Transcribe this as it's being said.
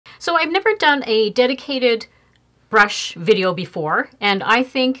So I've never done a dedicated brush video before, and I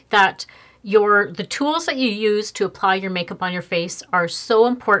think that the tools that you use to apply your makeup on your face are so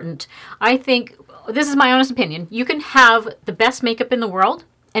important. I think, this is my honest opinion, you can have the best makeup in the world,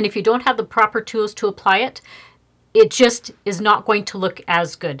 and if you don't have the proper tools to apply it, it just is not going to look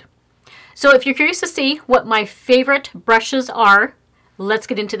as good. So if you're curious to see what my favorite brushes are, let's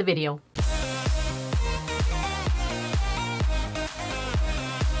get into the video.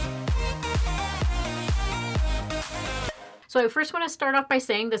 So I first want to start off by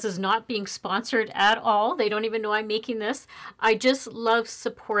saying this is not being sponsored at all. They don't even know I'm making this. I just love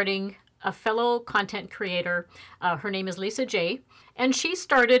supporting a fellow content creator. Her name is Lisa J. And she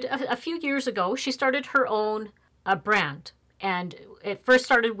started, a few years ago, she started her own brand. And it first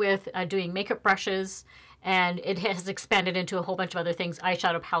started with doing makeup brushes, and it has expanded into a whole bunch of other things: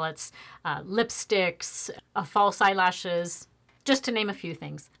 eyeshadow palettes, lipsticks, false eyelashes, just to name a few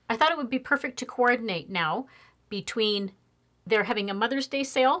things. I thought it would be perfect to coordinate now between they're having a Mother's Day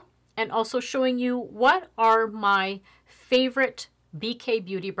sale and also showing you what are my favorite BK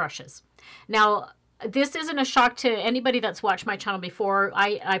Beauty brushes. Now, this isn't a shock to anybody that's watched my channel before.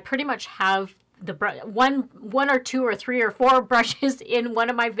 I pretty much have the one or two or three or four brushes in one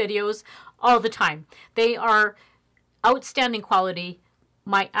of my videos all the time. They are outstanding quality,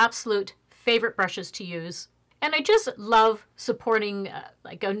 my absolute favorite brushes to use. And I just love supporting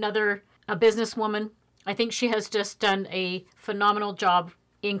like a businesswoman. I think she has just done a phenomenal job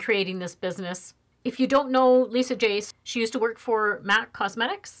in creating this business. If you don't know Lisa J, she used to work for Moitié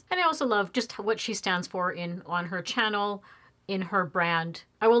Cosmetics, and I also love just what she stands for on her channel, in her brand.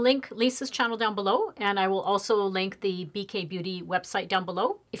 I will link Lisa's channel down below, and I will also link the BK Beauty website down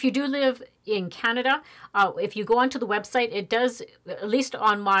below. If you do live in Canada, if you go onto the website, it does, at least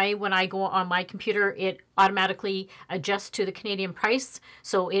when I go on my computer, it automatically adjusts to the Canadian price.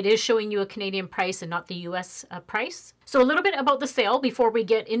 So it is showing you a Canadian price and not the US price. So a little bit about the sale before we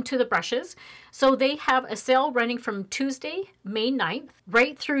get into the brushes. So they have a sale running from Tuesday, May 9th,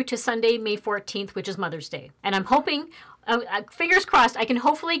 right through to Sunday, May 14th, which is Mother's Day. And I'm hoping, fingers crossed, I can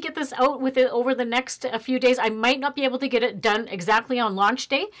hopefully get this out with it over the next few days. I might not be able to get it done exactly on launch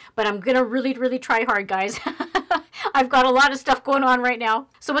day, but I'm gonna really try hard, guys. I've got a lot of stuff going on right now.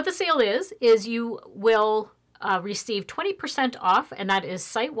 So what the sale is you will receive 20% off, and that is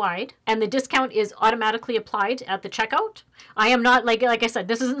site-wide, and the discount is automatically applied at the checkout. I am not, like I said,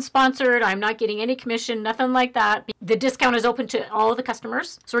 this isn't sponsored. I'm not getting any commission, nothing like that. The discount is open to all of the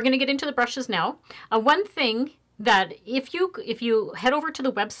customers. So we're gonna get into the brushes now. One thing that if you head over to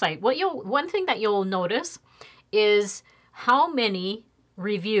the website, one thing that you'll notice is how many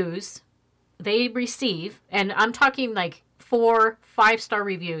reviews they receive, and I'm talking like 4, 5-star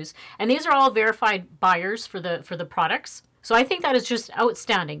reviews, and these are all verified buyers for the products. So I think that is just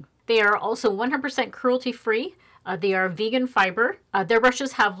outstanding. They are also 100% cruelty-free. They are vegan fiber. Their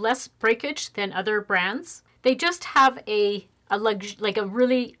brushes have less breakage than other brands. They just have a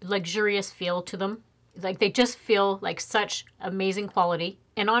really luxurious feel to them. Like, they just feel like such amazing quality.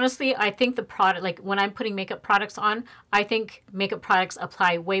 And honestly, I think the product, like when I'm putting makeup products on, I think makeup products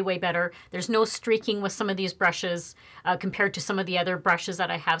apply way better. There's no streaking with some of these brushes compared to some of the other brushes that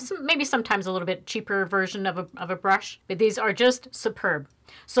I have. Maybe sometimes a little bit cheaper version of a brush, but these are just superb.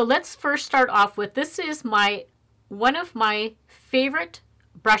 So let's first start off with, this is one of my favorite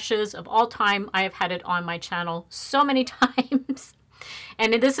brushes of all time. I have had it on my channel so many times.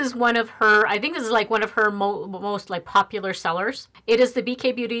 And this is one of her, I think this is like one of her most like popular sellers. It is the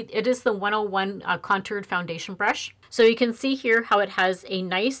BK Beauty, it is the 101 contoured foundation brush. So you can see here how it has a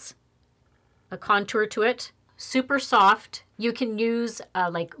nice contour to it, super soft. You can use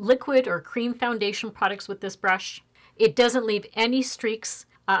like liquid or cream foundation products with this brush. It doesn't leave any streaks.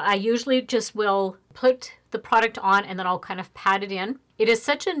 I usually just will put the product on and then I'll kind of pat it in. It is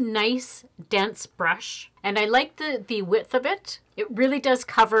such a nice, dense brush, and I like the width of it. It really does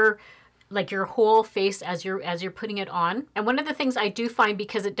cover like your whole face as you're putting it on. And one of the things I do find,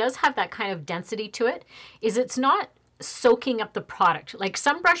 because it does have that kind of density to it, is it's not soaking up the product. Like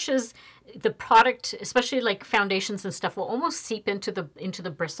some brushes, the product, especially like foundations and stuff, will almost seep into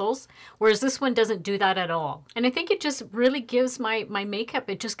the bristles, whereas this one doesn't do that at all. And I think it just really gives my makeup,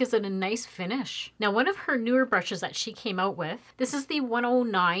 it just gives it a nice finish. Now, one of her newer brushes that she came out with, this is the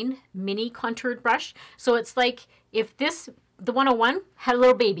 109 mini contoured brush. So it's like if the 101 had a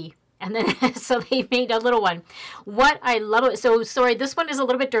little baby, and then so they made a little one. What I love it, so sorry, this one is a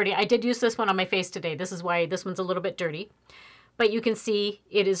little bit dirty. I did use this one on my face today. This is why this one's a little bit dirty. But you can see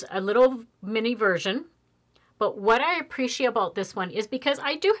it is a little mini version. But what I appreciate about this one is because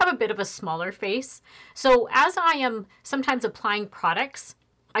I do have a bit of a smaller face. So as I am sometimes applying products,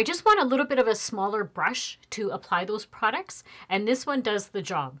 I just want a little bit of a smaller brush to apply those products, and this one does the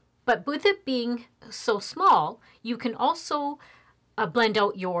job. But with it being so small, you can also blend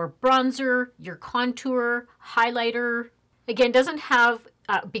out your bronzer, your contour, highlighter. Again, doesn't have,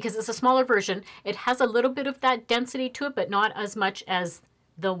 because it's a smaller version, it has a little bit of that density to it, but not as much as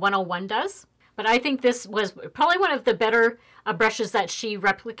the 101 does. But I think this was probably one of the better brushes that she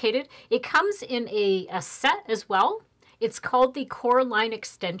replicated. It comes in a set as well. It's called the Core Line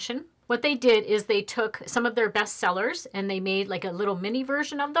Extension. What they did is they took some of their best sellers and they made like a little mini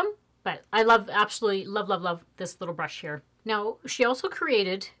version of them. But I absolutely love this little brush here. Now, she also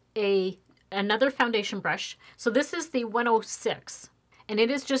created another foundation brush. So this is the 106, and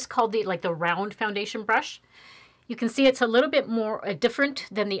it is just called the round foundation brush. You can see it's a little bit more different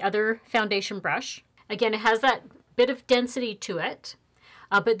than the other foundation brush. Again, it has that bit of density to it.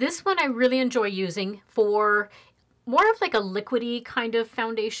 But this one I really enjoy using for more of like a liquidy kind of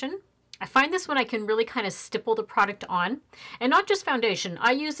foundation. I find this one I can really kind of stipple the product on. And not just foundation.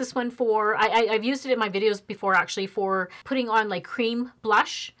 I use this one for, I've used it in my videos before actually for putting on like cream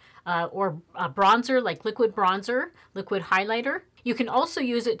blush or bronzer, like liquid bronzer, liquid highlighter. You can also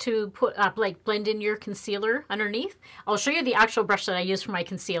use it to put up, like blend in your concealer underneath. I'll show you the actual brush that I use for my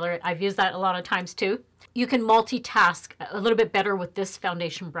concealer. I've used that a lot of times too. You can multitask a little bit better with this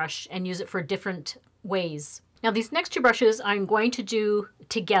foundation brush and use it for different ways. Now these next two brushes I'm going to do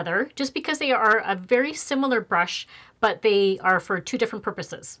together just because they are a very similar brush, but they are for two different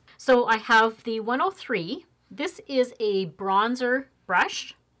purposes. So I have the 103. This is a bronzer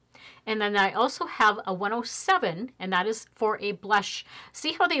brush. And then I also have a 107, and that is for a blush.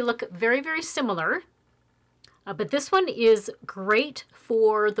 See how they look very, very similar? But this one is great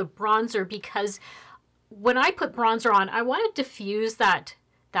for the bronzer because when I put bronzer on, I want to diffuse that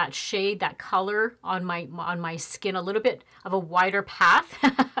shade, that color on my skin, a little bit of a wider path,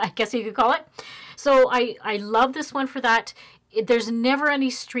 I guess you could call it. So I love this one for that. There's never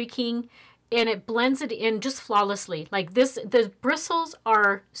any streaking, and it blends it in just flawlessly. Like this, the bristles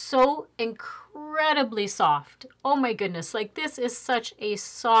are so incredibly soft. Oh my goodness, like this is such a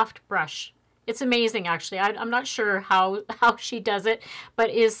soft brush. It's amazing, actually. I'm not sure how she does it, but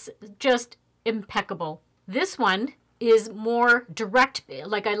is just impeccable. This one is more direct,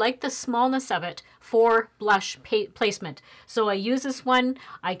 like I like the smallness of it for blush placement. So I use this one,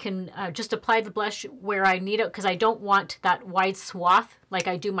 I can just apply the blush where I need it because I don't want that wide swath like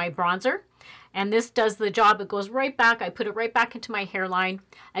I do my bronzer. And this does the job. It goes right back. I put it right back into my hairline.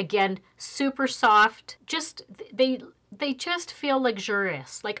 Again, super soft. Just, they just feel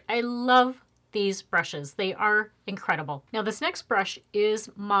luxurious. Like I love these brushes. They are incredible. Now this next brush is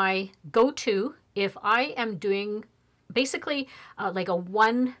my go-to if I am doing basically like a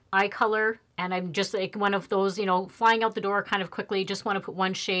one eye color and I'm just like one of those, you know, flying out the door kind of quickly, just want to put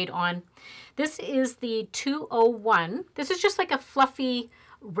one shade on. This is the 201. This is just like a fluffy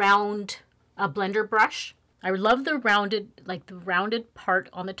round blender brush. I love the rounded part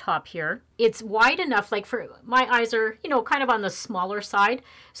on the top here. It's wide enough, like for my eyes are, you know, kind of on the smaller side.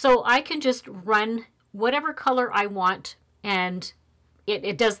 So I can just run whatever color I want and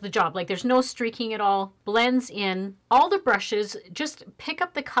it does the job. Like there's no streaking at all, blends in. All the brushes just pick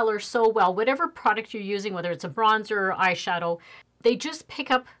up the color so well. Whatever product you're using, whether it's a bronzer or eyeshadow, they just pick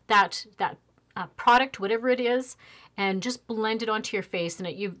up that product, whatever it is, and just blend it onto your face, and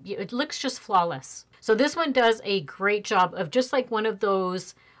it looks just flawless. So this one does a great job of just like one of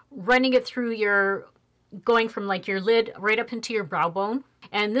those, running it through going from like your lid right up into your brow bone.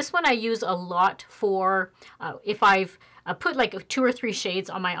 And this one I use a lot for if I've put like 2 or 3 shades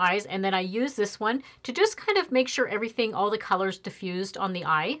on my eyes, and then I use this one to just kind of make sure everything, all the colors diffused on the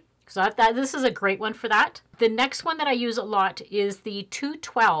eye. So this is a great one for that. The next one that I use a lot is the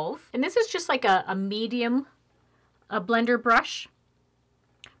 212. And this is just like a medium blender brush.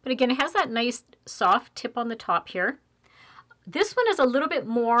 But again, it has that nice soft tip on the top here. This one is a little bit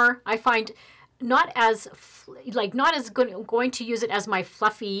more, I find, not as going to use it as my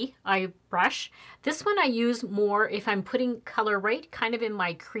fluffy eye brush. This one I use more if I'm putting color right kind of in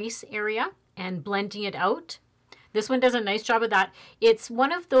my crease area and blending it out. This one does a nice job of that. It's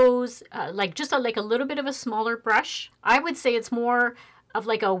one of those like a little bit of a smaller brush. I would say it's more of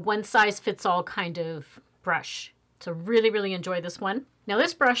like a one size fits all kind of brush. So really, really enjoy this one. Now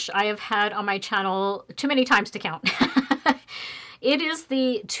this brush I have had on my channel too many times to count. It is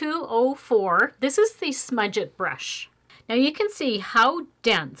the 204. This is the Smudge It brush. Now you can see how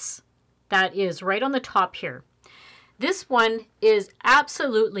dense that is right on the top here. This one is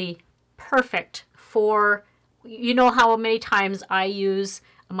absolutely perfect for, you know how many times I use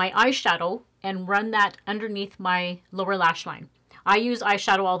my eyeshadow and run that underneath my lower lash line. I use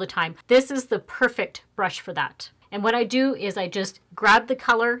eyeshadow all the time. This is the perfect brush for that. And what I do is I just grab the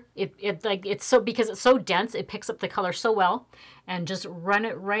color. Because it's so dense, it picks up the color so well, and just run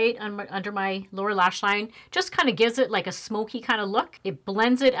it right under my lower lash line. Just kind of gives it like a smoky kind of look. It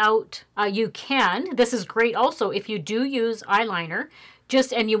blends it out. This is great also if you do use eyeliner,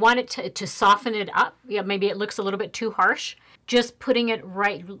 and you want it to soften it up. Yeah, maybe it looks a little bit too harsh. Just putting it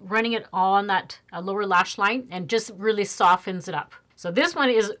right, running it all on that lower lash line, and just really softens it up. So this one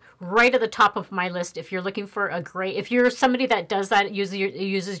is right at the top of my list if you're looking for a gray, if you're somebody that does that,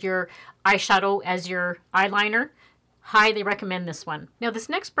 uses your eyeshadow as your eyeliner, highly recommend this one. Now this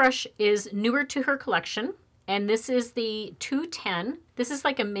next brush is newer to her collection, and this is the 210. This is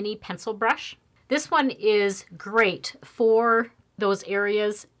like a mini pencil brush. This one is great for those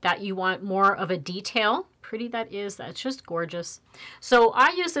areas that you want more of a detail. Pretty that is, that's just gorgeous. So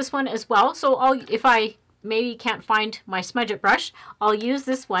I use this one as well. So if I maybe can't find my smudge it brush, I'll use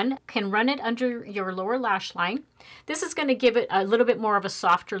this one. Can run it under your lower lash line. This is going to give it a little bit more of a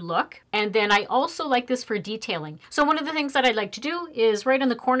softer look. And then I also like this for detailing. So one of the things that I like to do is right on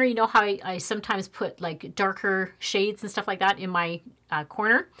the corner, you know how I sometimes put like darker shades and stuff like that in my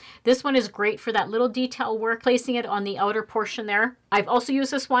corner. This one is great for that little detail work, placing it on the outer portion there. I've also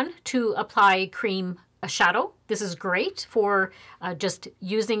used this one to apply cream shadow. This is great for just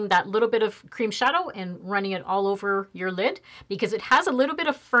using that little bit of cream shadow and running it all over your lid, because it has a little bit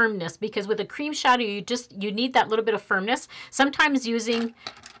of firmness, because with a cream shadow you need that little bit of firmness. Sometimes using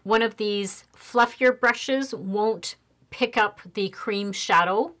one of these fluffier brushes won't pick up the cream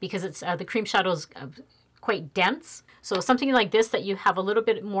shadow because it's the cream shadow is quite dense. So something like this that you have a little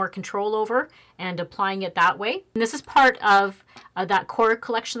bit more control over, and applying it that way. And this is part of that core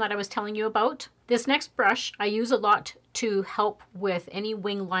collection that I was telling you about. This next brush I use a lot to help with any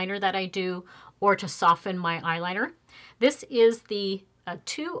wing liner that I do, or to soften my eyeliner. This is the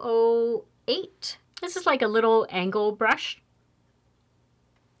 208. This is like a little angle brush.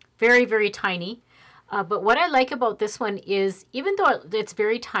 Very, very tiny. But what I like about this one is, even though it's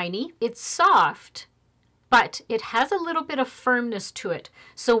very tiny, it's soft, but it has a little bit of firmness to it.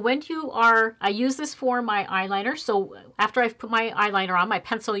 So when I use this for my eyeliner. So after I've put my eyeliner on, my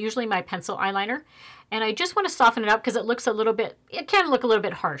pencil, usually my pencil eyeliner, and I just want to soften it up because it can look a little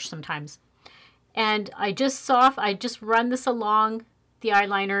bit harsh sometimes. And I just run this along the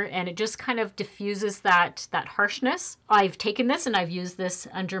eyeliner, and it just kind of diffuses that harshness. I've taken this and I've used this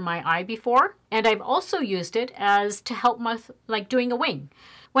under my eye before, and I've also used it to help with like doing a wing.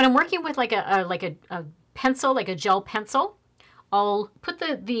 When I'm working with like a pencil, like a gel pencil, I'll put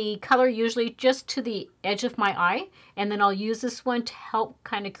the color usually just to the edge of my eye, and then I'll use this one to help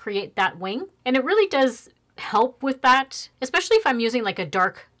kind of create that wing. And it really does help with that, especially if I'm using like a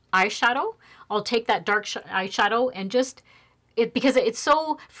dark eyeshadow. I'll take that dark eyeshadow and because it's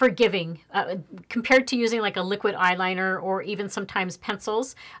so forgiving compared to using like a liquid eyeliner, or even sometimes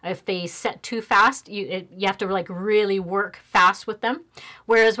pencils. If they set too fast, you have to like really work fast with them.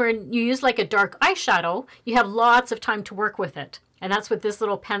 Whereas when you use like a dark eyeshadow, you have lots of time to work with it. And that's what this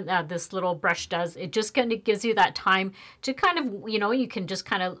little brush does. It just kind of gives you that time to kind of, you can just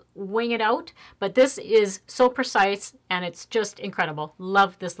kind of wing it out. But this is so precise, and it's just incredible.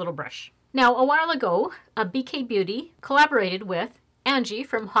 Love this little brush. Now, a while ago, BK Beauty collaborated with Angie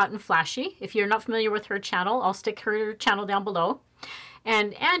from Hot and Flashy. If you're not familiar with her channel, I'll stick her channel down below.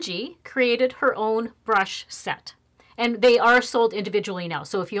 And Angie created her own brush set. And they are sold individually now.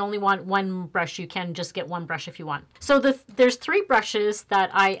 So if you only want one brush, you can just get one brush if you want. So there's 3 brushes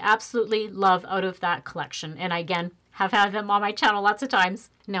that I absolutely love out of that collection. And again, have had them on my channel lots of times.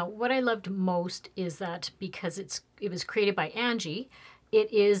 Now, what I loved most is that because it was created by Angie,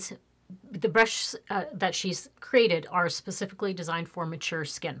 the brushes that she's created are specifically designed for mature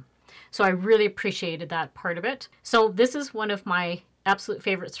skin. So I really appreciated that part of it. So this is one of my absolute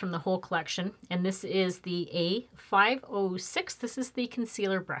favorites from the whole collection, and this is the A506. This is the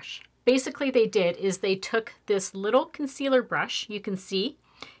concealer brush. Basically they took this little concealer brush. You can see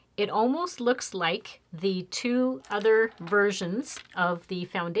it almost looks like the 2 other versions of the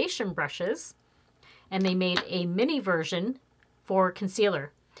foundation brushes, and they made a mini version for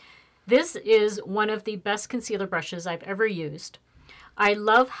concealer. This is one of the best concealer brushes I've ever used. I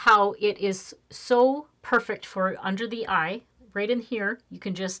love how it is so perfect for under the eye. Right in here, you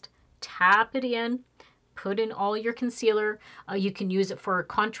can just tap it in, put in all your concealer. You can use it for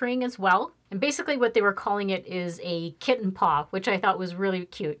contouring as well. And basically what they were calling it is a kitten paw, which I thought was really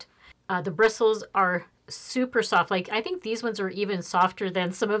cute. The bristles are super soft. Like, I think these ones are even softer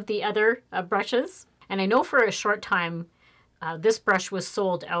than some of the other brushes. And I know for a short time, this brush was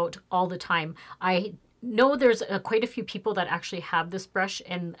sold out all the time. I know there's quite a few people that actually have this brush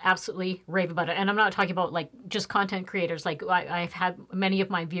and absolutely rave about it. And I'm not talking about like just content creators. Like I've had many of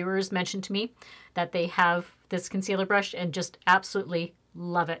my viewers mention to me that they have this concealer brush and just absolutely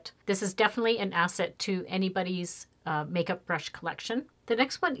love it. This is definitely an asset to anybody's makeup brush collection. The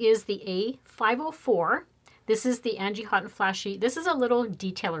next one is the A504. This is the Angie Hot and Flashy. This is a little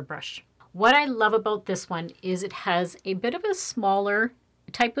detailer brush. What I love about this one is it has a bit of a smaller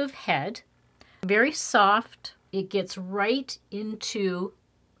type of head, very soft. It gets right into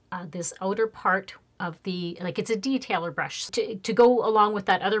this outer part of the, like it's a detailer brush to go along with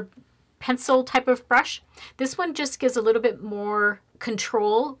that other pencil type of brush. This one just gives a little bit more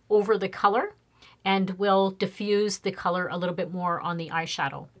control over the color and will diffuse the color a little bit more on the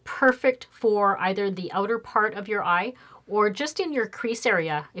eyeshadow. Perfect for either the outer part of your eye or just in your crease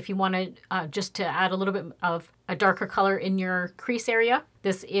area. If you want to just to add a little bit of a darker color in your crease area,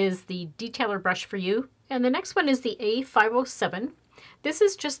 this is the detailer brush for you. And the next one is the A507. This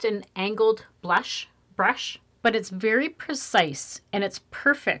is just an angled blush brush, but it's very precise and it's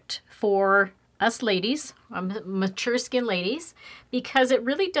perfect for us ladies, mature skin ladies, because it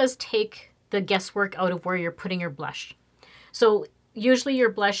really does take the guesswork out of where you're putting your blush. So usually your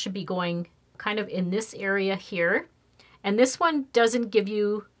blush should be going kind of in this area here. And this one doesn't give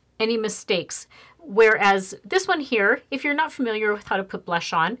you any mistakes. Whereas this one here, if you're not familiar with how to put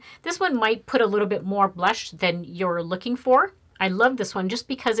blush on, this one might put a little bit more blush than you're looking for. I love this one just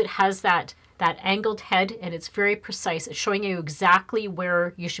because it has that angled head and it's very precise. It's showing you exactly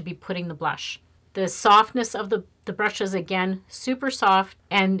where you should be putting the blush. The softness of the brushes, again, super soft,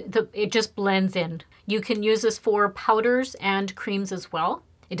 and it just blends in. You can use this for powders and creams as well.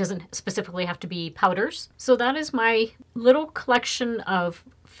 It doesn't specifically have to be powders. So that is my little collection of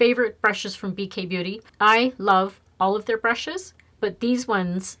favorite brushes from BK Beauty. I love all of their brushes, but these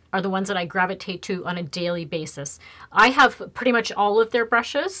ones are the ones that I gravitate to on a daily basis. I have pretty much all of their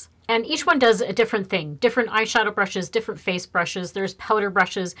brushes, and each one does a different thing. Different eyeshadow brushes, different face brushes. There's powder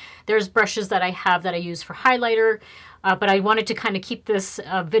brushes. There's brushes that I have that I use for highlighter, but I wanted to kind of keep this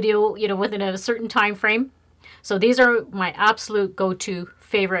video, within a certain time frame. So these are my absolute go-to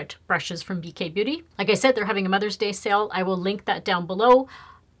favorite brushes from BK Beauty. Like I said, they're having a Mother's Day sale. I will link that down below,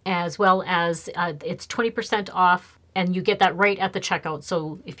 as well as it's 20% off, and you get that right at the checkout.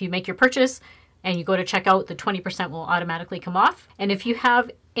 So if you make your purchase and you go to checkout, the 20% will automatically come off. And if you have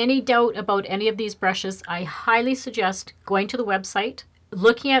any doubt about any of these brushes, I highly suggest going to the website,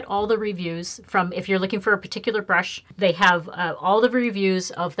 looking at all the reviews from, if you're looking for a particular brush, they have all the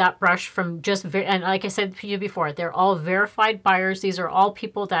reviews of that brush from and like I said to you before, they're all verified buyers. These are all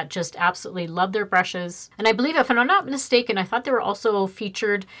people that just absolutely love their brushes. And I believe, if I'm not mistaken, I thought they were also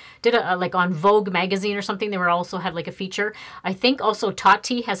featured, like on Vogue magazine or something, they were also had like a feature. I think also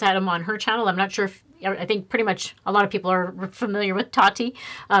Tati has had them on her channel. I'm not sure if, I think pretty much a lot of people are familiar with Tati,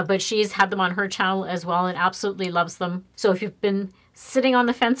 but she's had them on her channel as well and absolutely loves them. So if you've been sitting on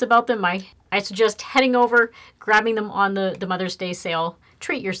the fence about them, I suggest heading over, grabbing them on the Mother's Day sale.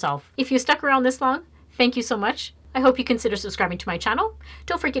 Treat yourself. If you stuck around this long, thank you so much. I hope you consider subscribing to my channel.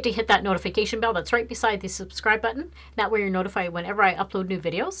 Don't forget to hit that notification bell that's right beside the subscribe button. That way you're notified whenever I upload new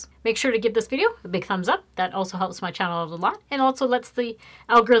videos. Make sure to give this video a big thumbs up. That also helps my channel out a lot and also lets the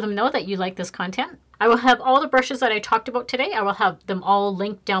algorithm know that you like this content. I will have all the brushes that I talked about today. I will have them all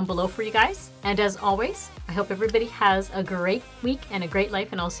linked down below for you guys. And as always, I hope everybody has a great week and a great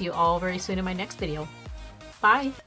life, and I'll see you all very soon in my next video. Bye.